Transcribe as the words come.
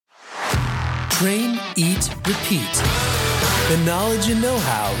Train, eat, repeat. The knowledge and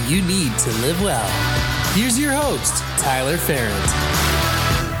know-how you need to live well. Here's your host, Tyler Ferrand.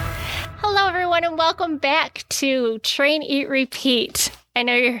 Hello, everyone, and welcome back to Train, Eat, Repeat. I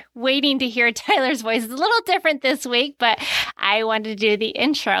know you're waiting to hear Tyler's voice. It's a little different this week, but I wanted to do the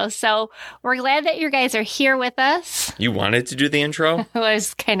intro. So we're glad that you guys are here with us. You wanted to do the intro? It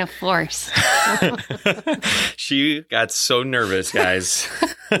was kind of forced. She got so nervous, guys.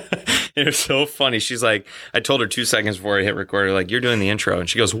 It was so funny. She's like, I told her 2 seconds before I hit record, like, you're doing the intro. And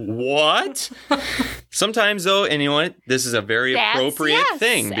she goes, what? Sometimes, though, and you know what? This is a very appropriate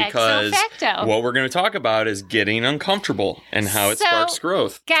thing because what we're going to talk about is getting uncomfortable and how it sparks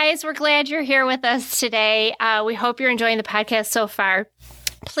growth. Guys, we're glad you're here with us today. We hope you're enjoying the podcast so far.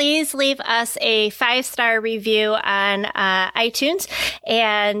 Please leave us a 5-star review on iTunes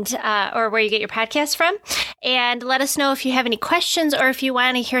and or where you get your podcast from, and let us know if you have any questions or if you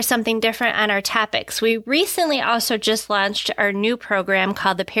want to hear something different on our topics. We recently also just launched our new program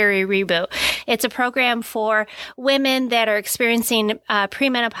called the Peri Reboot. It's a program for women that are experiencing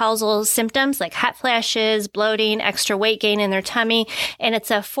premenopausal symptoms like hot flashes, bloating, extra weight gain in their tummy, and it's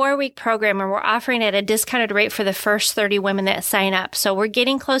a 4-week program, and we're offering it at a discounted rate for the first 30 women that sign up. So we're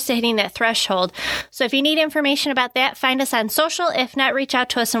getting close to hitting that threshold. So if you need information about that, find us on social. If not, reach out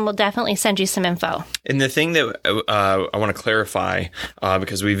to us and we'll definitely send you some info. And the thing that I want to clarify,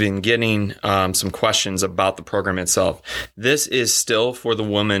 because we've been getting some questions about the program itself, this is still for the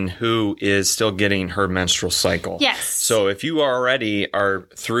woman who is still getting her menstrual cycle. Yes. So if you already are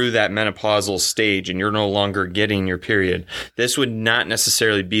through that menopausal stage and you're no longer getting your period, this would not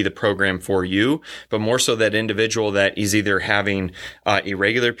necessarily be the program for you, but more so that individual that is either having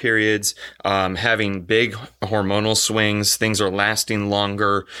irregular periods, having big hormonal swings, things are lasting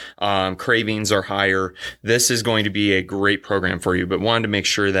longer, cravings are higher. This is going to be a great program for you, but wanted to make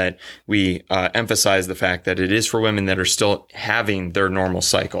sure that we emphasize the fact that it is for women that are still having their normal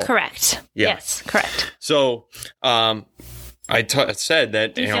cycle. Correct. Yeah. Yes, correct. So, I said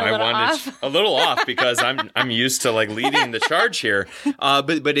that I wanted a little off because I'm used to like leading the charge here,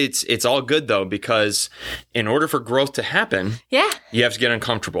 but it's all good though, because in order for growth to happen, you have to get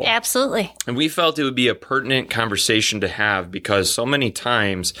uncomfortable. Absolutely. And we felt it would be a pertinent conversation to have because so many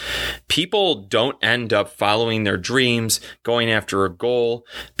times people don't end up following their dreams, going after a goal,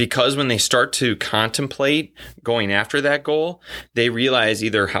 because when they start to contemplate going after that goal, they realize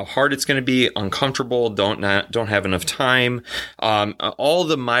either how hard it's going to be, uncomfortable, don't have enough time. All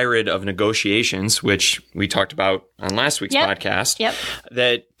the myriad of negotiations, which we talked about on last week's podcast,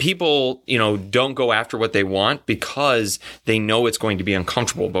 that people, don't go after what they want because they know it's going to be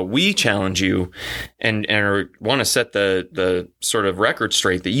uncomfortable. But we challenge you and want to set the sort of record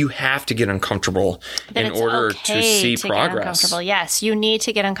straight that you have to get uncomfortable in order to see progress. Yes, you need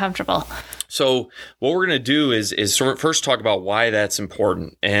to get uncomfortable. So what we're going to do is sort of first talk about why that's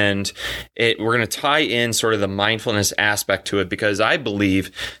important. And we're going to tie in sort of the mindfulness aspect to it, because I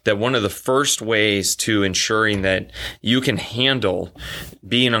believe that one of the first ways to ensuring that you can handle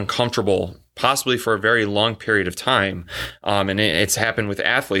being uncomfortable possibly for a very long period of time. And it's happened with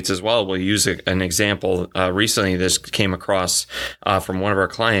athletes as well. We'll use an example. Recently, this came across from one of our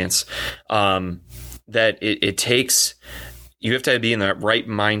clients, that it takes... You have to be in the right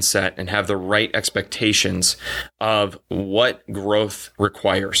mindset and have the right expectations of what growth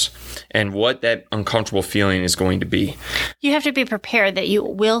requires and what that uncomfortable feeling is going to be. You have to be prepared that you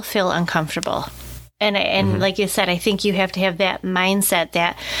will feel uncomfortable. And like you said, I think you have to have that mindset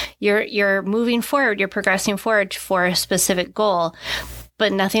that you're moving forward, you're progressing forward for a specific goal,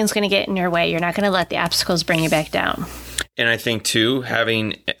 but nothing's going to get in your way. You're not going to let the obstacles bring you back down. And I think, too,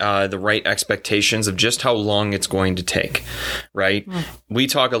 having the right expectations of just how long it's going to take, right? We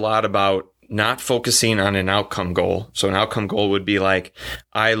talk a lot about not focusing on an outcome goal. So an outcome goal would be like,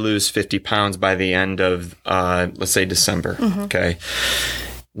 I lose 50 pounds by the end of, let's say, December, okay?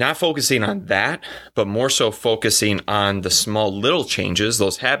 Not focusing on that, but more so focusing on the small little changes,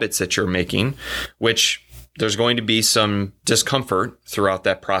 those habits that you're making, which... There's going to be some discomfort throughout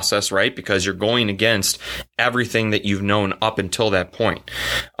that process, right? Because you're going against everything that you've known up until that point.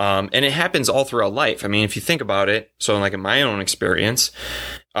 And it happens all throughout life. I mean, if you think about it, so like in my own experience,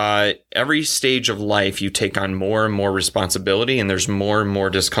 every stage of life, you take on more and more responsibility, and there's more and more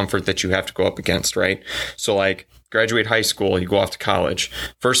discomfort that you have to go up against, right? So like graduate high school, you go off to college.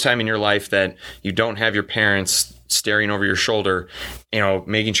 First time in your life that you don't have your parents staring over your shoulder,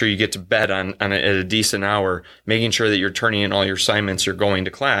 making sure you get to bed at a decent hour, making sure that you're turning in all your assignments, you're going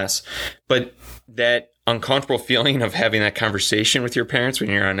to class. But that uncomfortable feeling of having that conversation with your parents when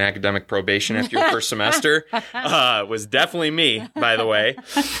you're on academic probation after your first semester was definitely me, by the way.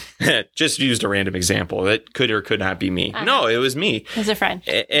 Just used a random example. It could or could not be me. No, it was me. It was a friend.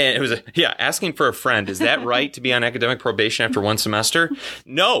 And it was, asking for a friend. Is that right to be on academic probation after one semester?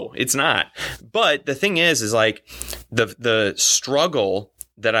 No, it's not. But the thing is like the struggle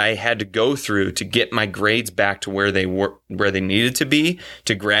that I had to go through to get my grades back to where they needed to be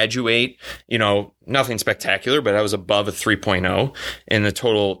to graduate, nothing spectacular, but I was above a 3.0 in the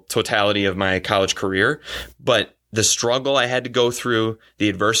totality of my college career. But the struggle I had to go through, the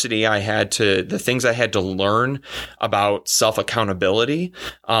adversity the things I had to learn about self-accountability,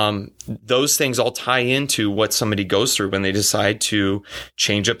 those things all tie into what somebody goes through when they decide to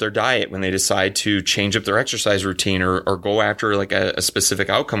change up their diet, when they decide to change up their exercise routine or go after like a specific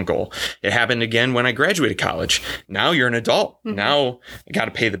outcome goal. It happened again when I graduated college. Now you're an adult. Mm-hmm. Now I got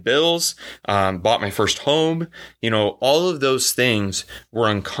to pay the bills, bought my first home. All of those things were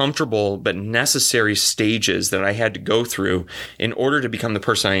uncomfortable but necessary stages that I had to go through in order to become the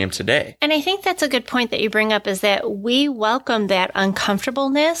person I am today. And I think that's a good point that you bring up, is that we welcome that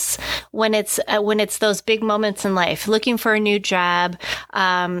uncomfortableness when it's those big moments in life, looking for a new job,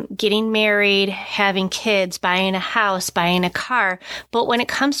 getting married, having kids, buying a house, buying a car. But when it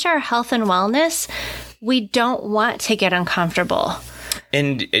comes to our health and wellness, we don't want to get uncomfortable.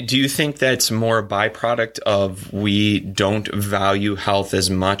 And do you think that's more a byproduct of we don't value health as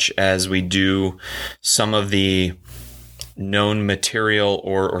much as we do some of the known material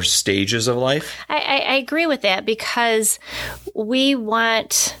or stages of life? I agree with that, because we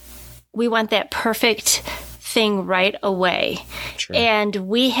want that perfect thing right away. Sure. And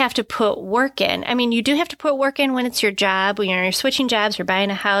we have to put work in. I mean, you do have to put work in when it's your job, when you're switching jobs, you're buying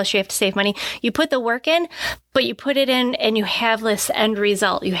a house, you have to save money. You put the work in, but you put it in and you have this end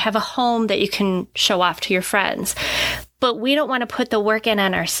result. You have a home that you can show off to your friends. But we don't want to put the work in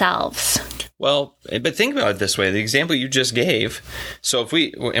on ourselves. Well, but think about it this way, the example you just gave. So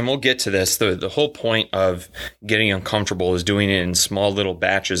and we'll get to this, the whole point of getting uncomfortable is doing it in small little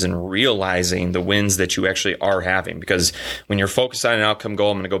batches and realizing the wins that you actually are having. Because when you're focused on an outcome goal,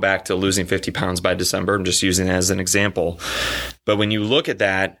 I'm going to go back to losing 50 pounds by December. I'm just using it as an example. But when you look at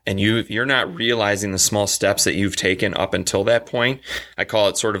that and you're not realizing the small steps that you've taken up until that point, I call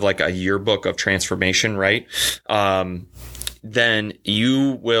it sort of like a yearbook of transformation, right? Then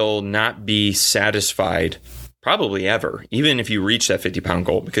you will not be satisfied probably ever, even if you reach that 50-pound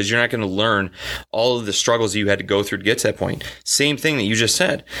goal, because you're not going to learn all of the struggles you had to go through to get to that point. Same thing that you just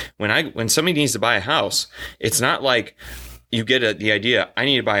said. When somebody needs to buy a house, it's not like you get the idea, I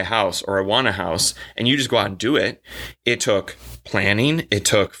need to buy a house or I want a house, and you just go out and do it. It took planning. It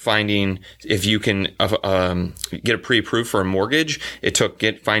took finding if you can get a pre-approved for a mortgage. It took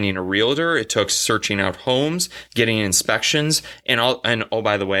finding a realtor. It took searching out homes, getting inspections, and oh,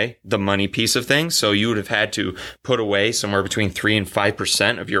 by the way, the money piece of things. So you would have had to put away somewhere between 3 and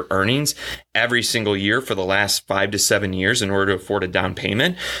 5% of your earnings every single year for the last 5 to 7 years in order to afford a down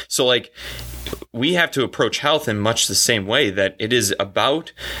payment. So like, we have to approach health in much the same way, that it is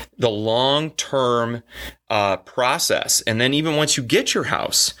about the long-term process. And then even once you get your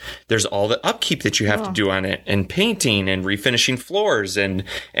house, there's all the upkeep that you have to do on it, and painting and refinishing floors and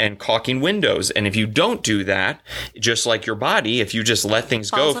caulking windows. And if you don't do that, just like your body, if you just let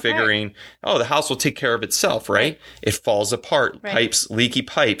things go figuring, the house will take care of itself, right? It falls apart, pipes, leaky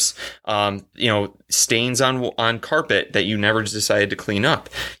pipes, stains on carpet that you never decided to clean up.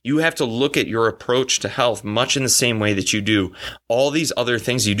 You have to look at your approach to health much in the same way that you do all these other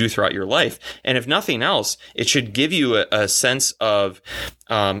things you do throughout your life. And if nothing else, it should give you a sense of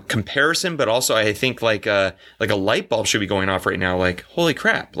comparison, but also I think like a light bulb should be going off right now. Like, holy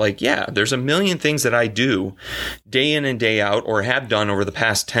crap. Like, yeah, there's a million things that I do day in and day out, or have done over the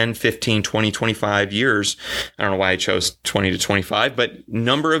past 10, 15, 20, 25 years. I don't know why I chose 20 to 25, but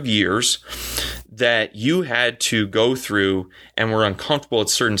number of years that you had to go through and were uncomfortable at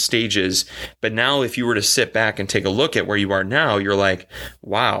certain stages. But now if you were to sit back and take a look at where you are now, you're like,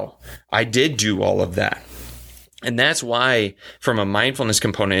 wow, I did do all of that. And that's why from a mindfulness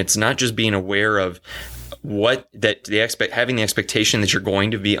component, it's not just being aware of having the expectation that you're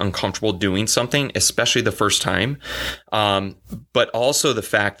going to be uncomfortable doing something, especially the first time, but also the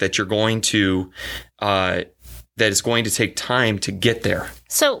fact that you're going to that it's going to take time to get there.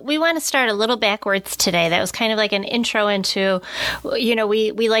 So we want to start a little backwards today. That was kind of like an intro into,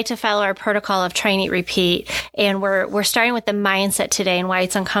 we like to follow our protocol of try and eat, repeat. And we're starting with the mindset today and why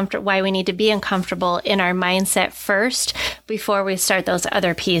it's uncomfortable, why we need to be uncomfortable in our mindset first before we start those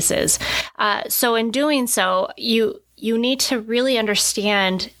other pieces. So in doing so, you need to really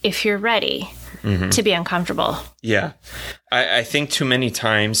understand if you're ready. to be uncomfortable. Yeah. I think too many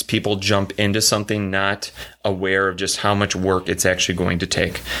times people jump into something not aware of just how much work it's actually going to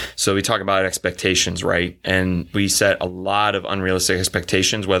take. So we talk about expectations, right? And we set a lot of unrealistic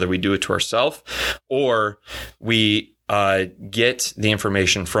expectations, whether we do it to ourselves or we get the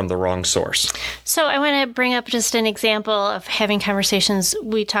information from the wrong source. So I want to bring up just an example of having conversations.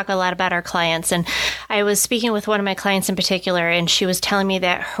 We talk a lot about our clients, and I was speaking with one of my clients in particular, and she was telling me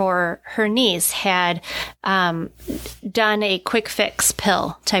that her niece had done a quick fix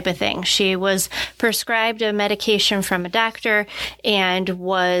pill type of thing. She was prescribed a medication from a doctor, and it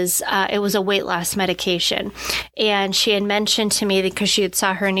was a weight loss medication. And she had mentioned to me, because she had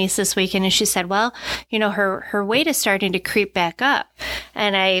saw her niece this weekend, and she said, well, her weight is starting to creep back up.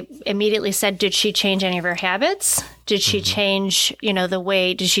 And I immediately said, did she change any of her habits? Did she change, the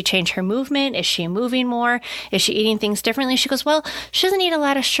way, did she change her movement? Is she moving more? Is she eating things differently? She goes, well, she doesn't eat a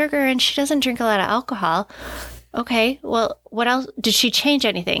lot of sugar and she doesn't drink a lot of alcohol. Okay, well, what else? Did she change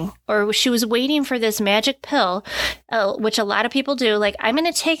anything? Or she was waiting for this magic pill, which a lot of people do. Like, I'm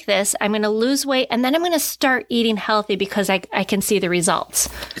going to take this, I'm going to lose weight, and then I'm going to start eating healthy because I can see the results.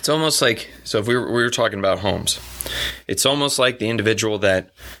 It's almost like, so if we were talking about homes, it's almost like the individual that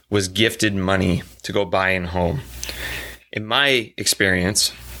was gifted money to go buy a home. In my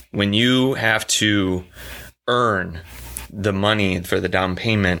experience, when you have to earn the money for the down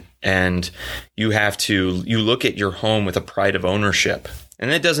payment and you look at your home with a pride of ownership.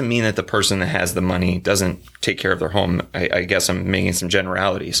 And that doesn't mean that the person that has the money doesn't take care of their home. I guess I'm making some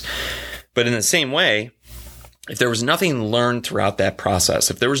generalities. But in the same way, if there was nothing learned throughout that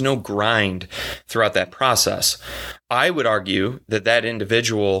process, if there was no grind throughout that process, I would argue that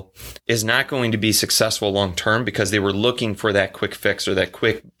individual is not going to be successful long term because they were looking for that quick fix or that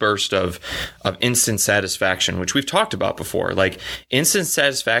quick burst of instant satisfaction, which we've talked about before. Like, instant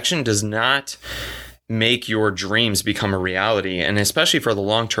satisfaction does not make your dreams become a reality, and especially for the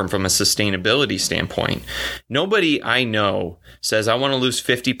long term from a sustainability standpoint. Nobody I know says, I want to lose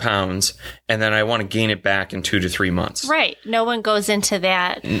 50 pounds and then I want to gain it back in 2 to 3 months. Right. No one goes into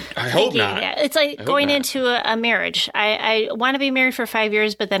that. I hope not. That. It's like going into a marriage. I want to be married for 5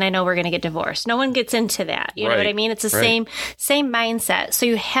 years, but then I know we're going to get divorced. No one gets into that. You know what I mean? It's the same mindset. So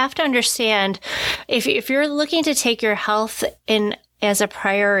you have to understand, if you're looking to take your health as a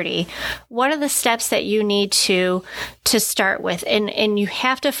priority, what are the steps that you need to start with? And you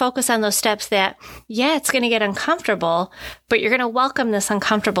have to focus on those steps that, it's going to get uncomfortable, but you're going to welcome this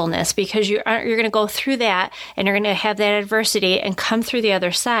uncomfortableness because you're going to go through that and you're going to have that adversity and come through the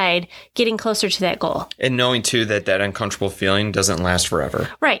other side, getting closer to that goal. And knowing too that uncomfortable feeling doesn't last forever.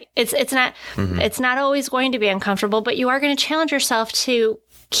 Right. It's not, it's not always going to be uncomfortable, but you are going to challenge yourself to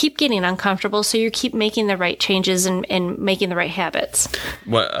keep getting uncomfortable so you keep making the right changes and making the right habits.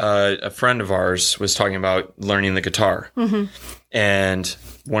 Well, a friend of ours was talking about learning the guitar. And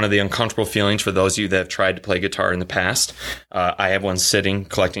one of the uncomfortable feelings for those of you that have tried to play guitar in the past, I have one sitting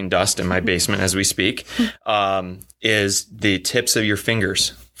collecting dust in my basement as we speak, is the tips of your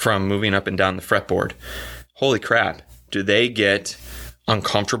fingers from moving up and down the fretboard. Holy crap. Do they get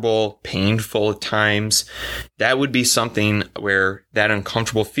uncomfortable, painful at times? That would be something where that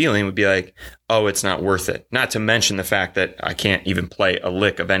uncomfortable feeling would be like, oh, it's not worth it. Not to mention the fact that I can't even play a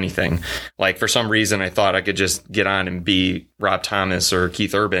lick of anything. Like, for some reason, I thought I could just get on and be Rob Thomas or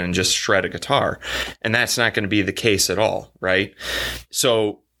Keith Urban and just shred a guitar. And that's not going to be the case at all, right?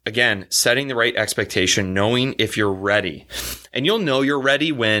 So again, setting the right expectation, knowing if you're ready. And you'll know you're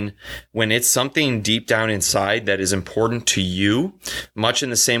ready when it's something deep down inside that is important to you, much in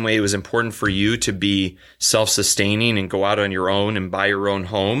the same way it was important for you to be self-sustaining and go out on your own and buy your own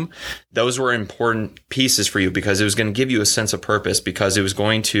home. Those were important pieces for you because it was going to give you a sense of purpose, because it was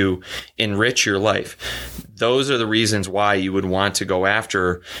going to enrich your life. Those are the reasons why you would want to go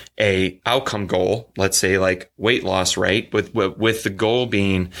after a outcome goal, let's say like weight loss, right? With the goal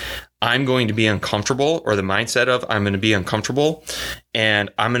being, I'm going to be uncomfortable, or the mindset of I'm going to be uncomfortable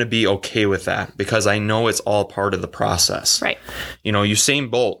and I'm going to be okay with that because I know it's all part of the process. Right. Usain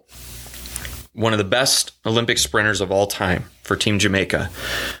Bolt, one of the best Olympic sprinters of all time for Team Jamaica.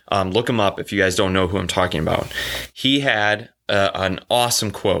 Look him up if you guys don't know who I'm talking about. He had an awesome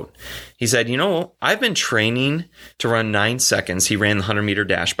quote. He said, I've been training to run 9 seconds. He ran the 100-meter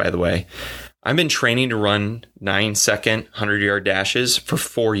dash, by the way. I've been training to run 9-second 100-yard dashes for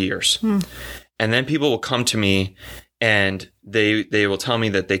 4 years. And then people will come to me and they will tell me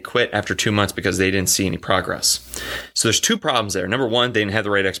that they quit after 2 months because they didn't see any progress. So there's two problems there. Number one, they didn't have the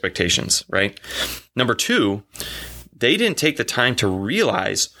right expectations, right? Number two, they didn't take the time to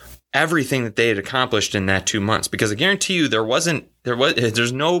realize everything that they had accomplished in that 2 months, because I guarantee you there wasn't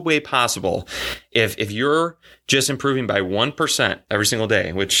There's no way possible if you're just improving by 1% every single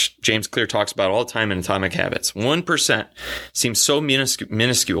day, which James Clear talks about all the time in Atomic Habits. 1% seems so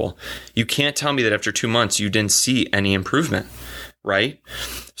minuscule. You can't tell me that after 2 months you didn't see any improvement, right?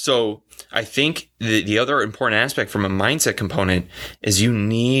 So I think the other important aspect from a mindset component is you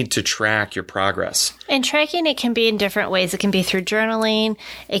need to track your progress. And tracking it can be in different ways. It can be through journaling.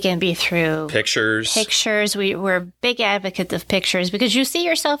 It can be through pictures. We're big advocates of pictures because you see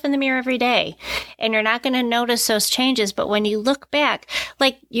yourself in the mirror every day and you're not going to notice those changes. But when you look back,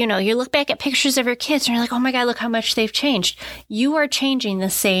 you look back at pictures of your kids and you're like, oh my God, look how much they've changed. You are changing the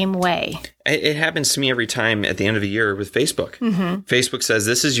same way. It happens to me every time at the end of a year with Facebook. Mm-hmm. Facebook says,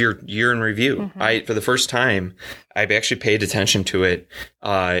 this is your year in review. Mm-hmm. For the first time, I've actually paid attention to it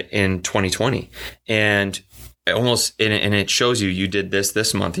in 2020. And it shows you did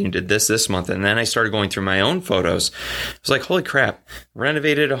this month, and you did this month. And then I started going through my own photos. I was like, holy crap,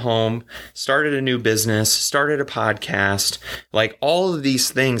 renovated a home, started a new business, started a podcast. Like all of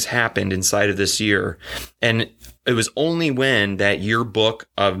these things happened inside of this year. And it was only when that yearbook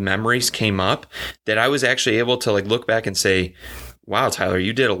of memories came up that I was actually able to look back and say, wow, Tyler,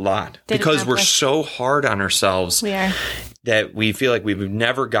 you did a lot. Because we're so hard on ourselves. We are. That we feel like we've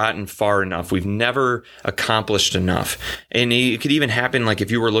never gotten far enough. We've never accomplished enough. And it could even happen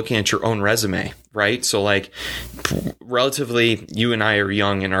if you were looking at your own resume, right? So relatively, you and I are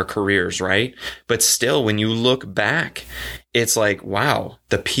young in our careers, right? But still, when you look back, it's like, wow,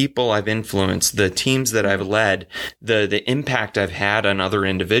 the people I've influenced, the teams that I've led, the impact I've had on other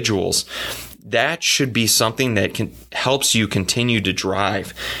individuals. That should be something that helps you continue to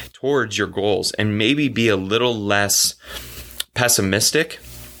drive towards your goals and maybe be a little less pessimistic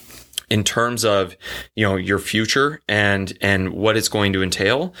in terms of, your future and what it's going to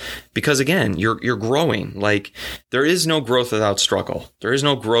entail. Because again, you're growing. There is no growth without struggle. There is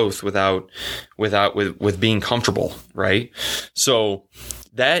no growth without being comfortable, right? So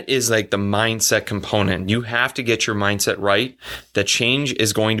that is the mindset component. You have to get your mindset right. That change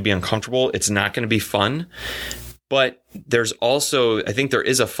is going to be uncomfortable. It's not going to be fun. But there's also, I think there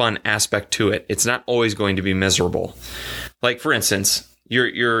is a fun aspect to it. It's not always going to be miserable. For instance,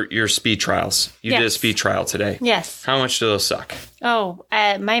 your speed trials. You did a speed trial today. Yes. How much do those suck? Oh,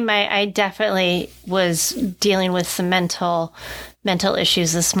 I definitely was dealing with some mental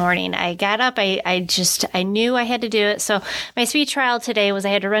issues this morning. I got up. I knew I had to do it. So my speed trial today was I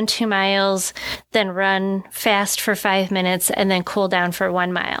had to run 2 miles, then run fast for 5 minutes, and then cool down for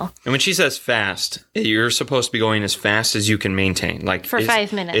 1 mile. And when she says fast, you're supposed to be going as fast as you can maintain. For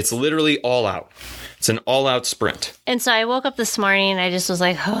 5 minutes. It's literally all out. It's an all-out sprint. And so I woke up this morning and I just was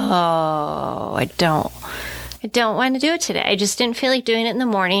like, oh, I don't want to do it today. I just didn't feel like doing it in the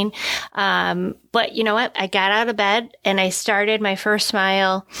morning. But you know what? I got out of bed and I started my first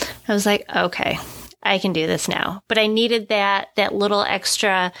mile. I was like, okay, I can do this now. But I needed that little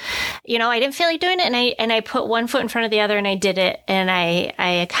extra, I didn't feel like doing it. And I put one foot in front of the other and I did it and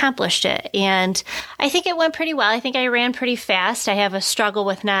I accomplished it. And I think it went pretty well. I think I ran pretty fast. I have a struggle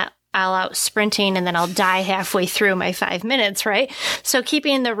with not all out sprinting and then I'll die halfway through my 5 minutes, right? So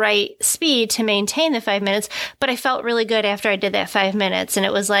keeping the right speed to maintain the 5 minutes, but I felt really good after I did that 5 minutes. And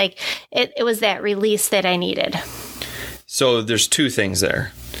it was it was that release that I needed. So there's 2 things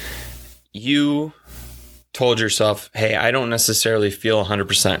there. You told yourself, hey, I don't necessarily feel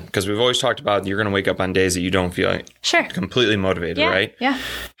 100% because we've always talked about you're going to wake up on days that you don't feel completely motivated, right? Yeah.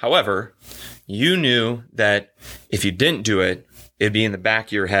 However, you knew that if you didn't do it, it'd be in the back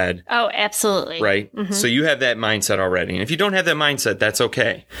of your head. Oh, absolutely. Right? Mm-hmm. So you have that mindset already. And if you don't have that mindset, that's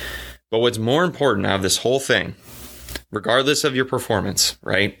okay. But what's more important out of this whole thing, regardless of your performance,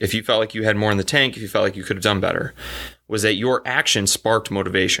 right? If you felt like you had more in the tank, if you felt like you could have done better, was that your action sparked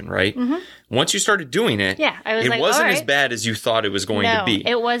motivation, right? Mm-hmm. Once you started doing it, it wasn't as bad as you thought it was going to be.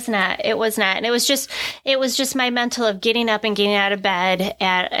 It was not. It was not. And it was just my mental of getting up and getting out of bed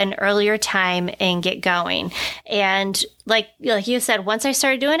at an earlier time and get going. And like you said, once I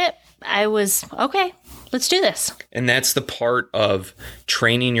started doing it, I was okay. Let's do this. And that's the part of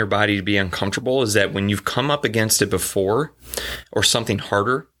training your body to be uncomfortable is that when you've come up against it before or something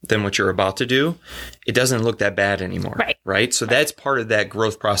harder than what you're about to do, it doesn't look that bad anymore. Right? So that's part of that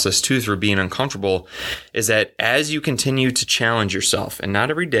growth process too through being uncomfortable is that as you continue to challenge yourself and not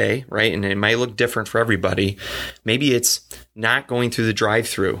every day, right? And it might look different for everybody. Maybe it's not going through the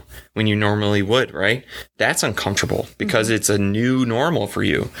drive-through when you normally would, right? That's uncomfortable because it's a new normal for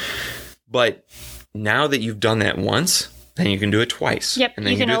you. But now that you've done that once, then you can do it twice. Yep. And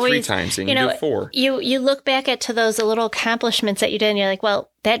then you can do it 3 times. And you can do it 4. You look back to those little accomplishments that you did and you're like, well,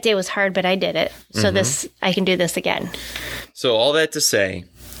 that day was hard, but I did it. So I can do this again. So all that to say,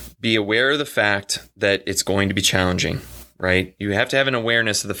 be aware of the fact that it's going to be challenging, right? You have to have an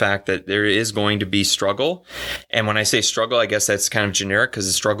awareness of the fact that there is going to be struggle. And when I say struggle, I guess that's kind of generic because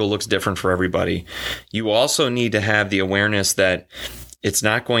the struggle looks different for everybody. You also need to have the awareness that it's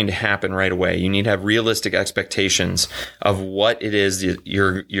not going to happen right away. You need to have realistic expectations of what it is that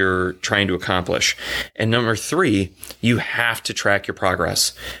you're trying to accomplish. And number 3, you have to track your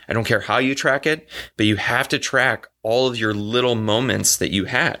progress. I don't care how you track it, but you have to track all of your little moments that you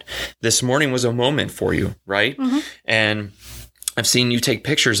had. This morning was a moment for you, right? Mm-hmm. And I've seen you take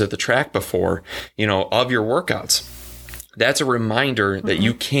pictures at the track before, of your workouts. That's a reminder that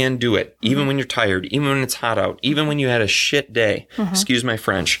you can do it, even when you're tired, even when it's hot out, even when you had a shit day, excuse my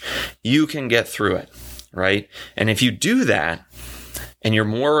French, you can get through it, right? And if you do that, and you're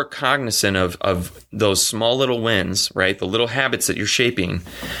more cognizant of those small little wins, right? The little habits that you're shaping,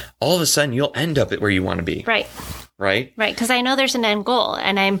 all of a sudden you'll end up at where you want to be. Right. Right? Right. Because I know there's an end goal,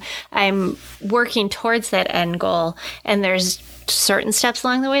 and I'm working towards that end goal, and there's certain steps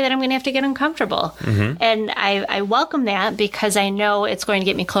along the way that I'm going to have to get uncomfortable. And I welcome that because I know it's going to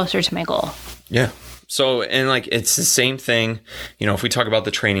get me closer to my goal. Yeah. So, and it's the same thing, if we talk about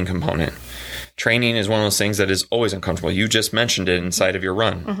the training component. Training is one of those things that is always uncomfortable. You just mentioned it inside of your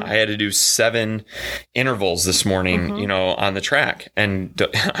run. I had to do 7 intervals this morning, on the track. And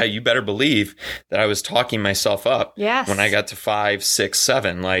you better believe that I was talking myself up when I got to 5, 6,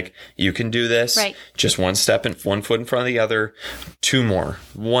 7. You can do this. Right. Just one foot in front of the other, 2 more,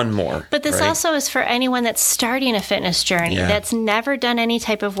 1 more. But this also is for anyone that's starting a fitness journey, that's never done any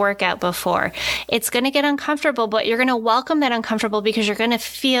type of workout before. It's going to get uncomfortable, but you're going to welcome that uncomfortable because you're going to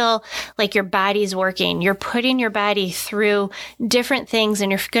feel like your body's working. You're putting your body through different things,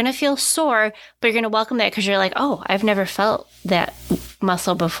 and you're going to feel sore, but you're going to welcome that because you're like, oh, I've never felt that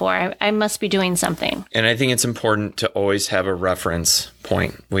muscle before. I must be doing something. And I think it's important to always have a reference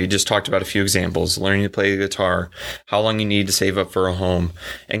point. We just talked about a few examples, learning to play the guitar, how long you need to save up for a home.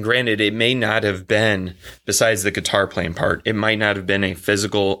 And granted, it may not have been, besides the guitar playing part, it might not have been a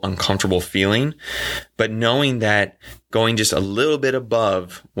physical, uncomfortable feeling, but knowing that going just a little bit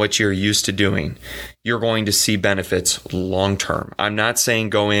above what you're used to doing, you're going to see benefits long term. I'm not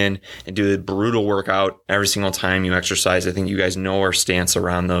saying go in and do the brutal workout every single time you exercise. I think you guys know our stance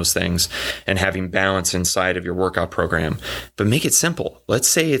around those things and having balance inside of your workout program. But make it simple. Let's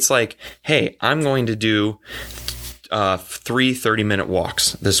say it's like, hey, I'm going to do 3 30-minute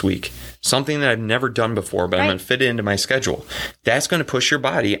walks this week. Something that I've never done before, but I'm going to fit it into my schedule. That's going to push your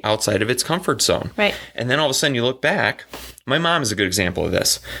body outside of its comfort zone. Right. And then all of a sudden you look back. My mom is a good example of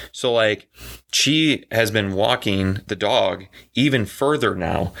this. So she has been walking the dog even further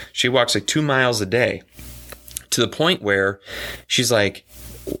now. She walks 2 miles a day to the point where she's like,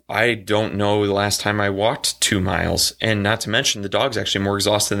 I don't know the last time I walked 2 miles. And not to mention, the dog's actually more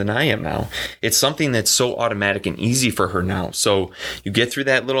exhausted than I am now. It's something that's so automatic and easy for her now. So you get through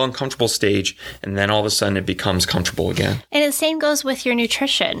that little uncomfortable stage, and then all of a sudden it becomes comfortable again. And the same goes with your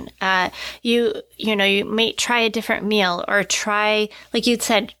nutrition. You may try a different meal, or try, like you'd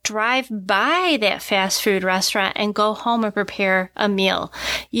said, drive by that fast food restaurant and go home and prepare a meal.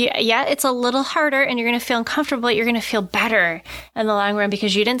 Yeah, it's a little harder, and you're going to feel uncomfortable, but you're going to feel better in the long run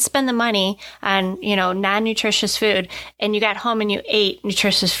because you didn't spend the money on, non-nutritious food, and you got home and you ate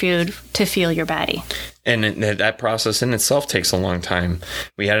nutritious food to fuel your body. And that process in itself takes a long time.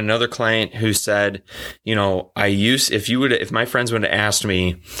 We had another client who said, if my friends would have asked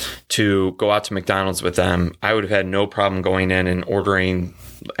me to go out to McDonald's with them, I would have had no problem going in and ordering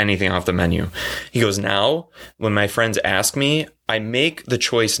anything off the menu. He goes, now when my friends ask me, I make the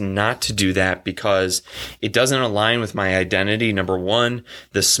choice not to do that because it doesn't align with my identity. Number one,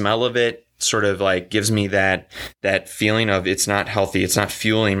 the smell of it sort of gives me that feeling of it's not healthy. It's not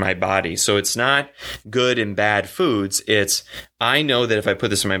fueling my body. So it's not good and bad foods. It's, I know that if I put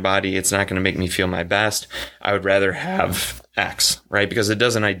this in my body, it's not going to make me feel my best. I would rather have X, right? Because it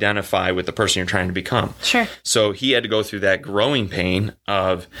doesn't identify with the person you're trying to become. Sure. So he had to go through that growing pain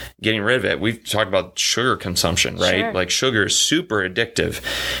of getting rid of it. We've talked about sugar consumption, right? Sure. Sugar is super addictive.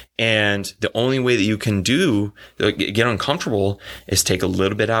 And the only way that you can get uncomfortable is take a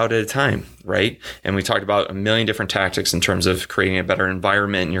little bit out at a time, right? And we talked about a million different tactics in terms of creating a better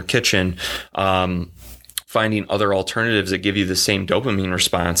environment in your kitchen, finding other alternatives that give you the same dopamine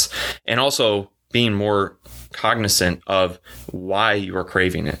response, and also being more cognizant of why you are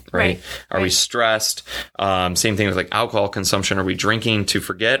craving it, right? Are we stressed? Same thing with alcohol consumption. Are we drinking to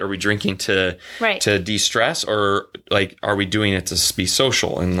forget? Are we drinking to de-stress? Or are we doing it to be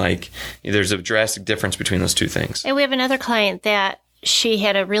social? And there's a drastic difference between those two things. And we have another client that she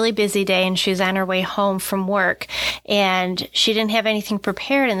had a really busy day and she was on her way home from work, and she didn't have anything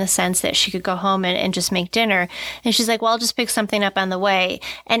prepared in the sense that she could go home and just make dinner. And she's like, well, I'll just pick something up on the way.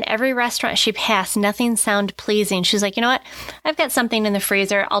 And every restaurant she passed, nothing sounded pleasing. She's like, you know what? I've got something in the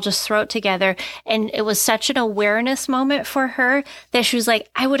freezer. I'll just throw it together. And it was such an awareness moment for her that she was like,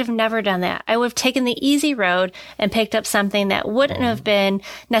 I would have never done that. I would have taken the easy road and picked up something that wouldn't have been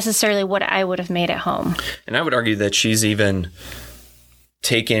necessarily what I would have made at home. And I would argue that she's beyond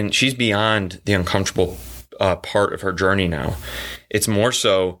the uncomfortable part of her journey now. It's more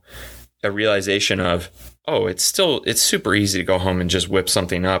so a realization of, oh, it's super easy to go home and just whip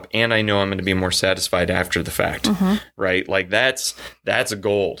something up. And I know I'm going to be more satisfied after the fact, right? Like that's a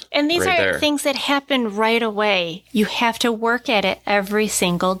gold. And these right are there. Things that happen right away. You have to work at it every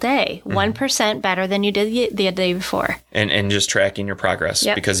single day, 1% better than you did the day before. And just tracking your progress.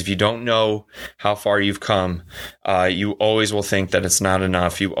 Yep. Because if you don't know how far you've come, you always will think that it's not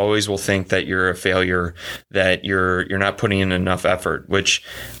enough. You always will think that you're a failure, that you're not putting in enough effort, which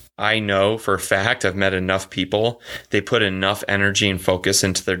I know for a fact. I've met enough people, they put enough energy and focus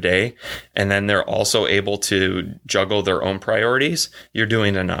into their day, and then they're also able to juggle their own priorities. You're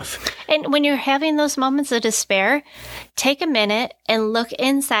doing enough. And when you're having those moments of despair, take a minute and look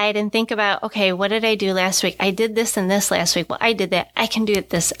inside and think about, okay, what did I do last week? I did this and this last week. Well, I did that. I can do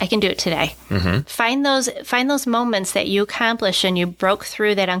it I can do it today. Find those moments that you accomplished and you broke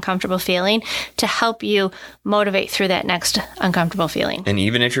through that uncomfortable feeling to help you motivate through that next uncomfortable feeling. And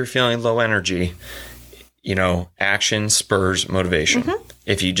even if you're feeling low energy, action spurs motivation.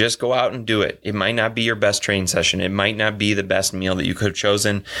 If you just go out and do it, it might not be your best training session. It might not be the best meal that you could have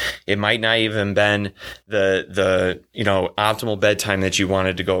chosen. It might not even been the optimal bedtime that you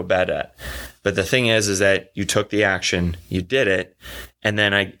wanted to go to bed at. But the thing is that you took the action, you did it, and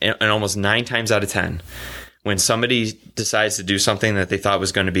then and almost 9 times out of 10, when somebody decides to do something that they thought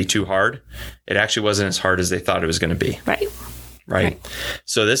was going to be too hard, it actually wasn't as hard as they thought it was going to be. Right.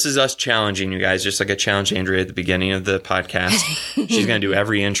 So this is us challenging you guys, just like I challenged Andrea at the beginning of the podcast. She's going to do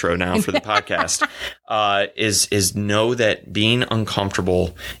every intro now for the podcast. Is know that being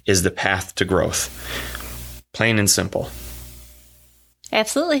uncomfortable is the path to growth. Plain and simple.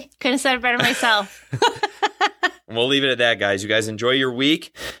 Absolutely. Couldn't have said it better myself. We'll leave it at that, guys. You guys enjoy your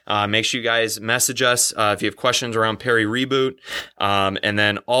week. Make sure you guys message us if you have questions around Perry Reboot. And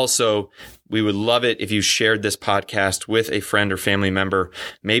then also, we would love it if you shared this podcast with a friend or family member,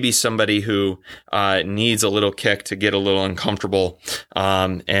 maybe somebody who needs a little kick to get a little uncomfortable,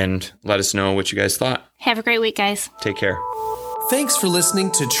 and let us know what you guys thought. Have a great week, guys. Take care. Thanks for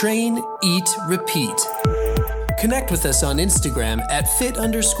listening to Train, Eat, Repeat. Connect with us on Instagram at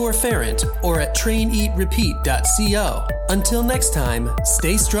fit_ferent or at traineatrepeat.co. Until next time,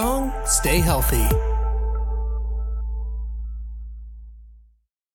 stay strong, stay healthy.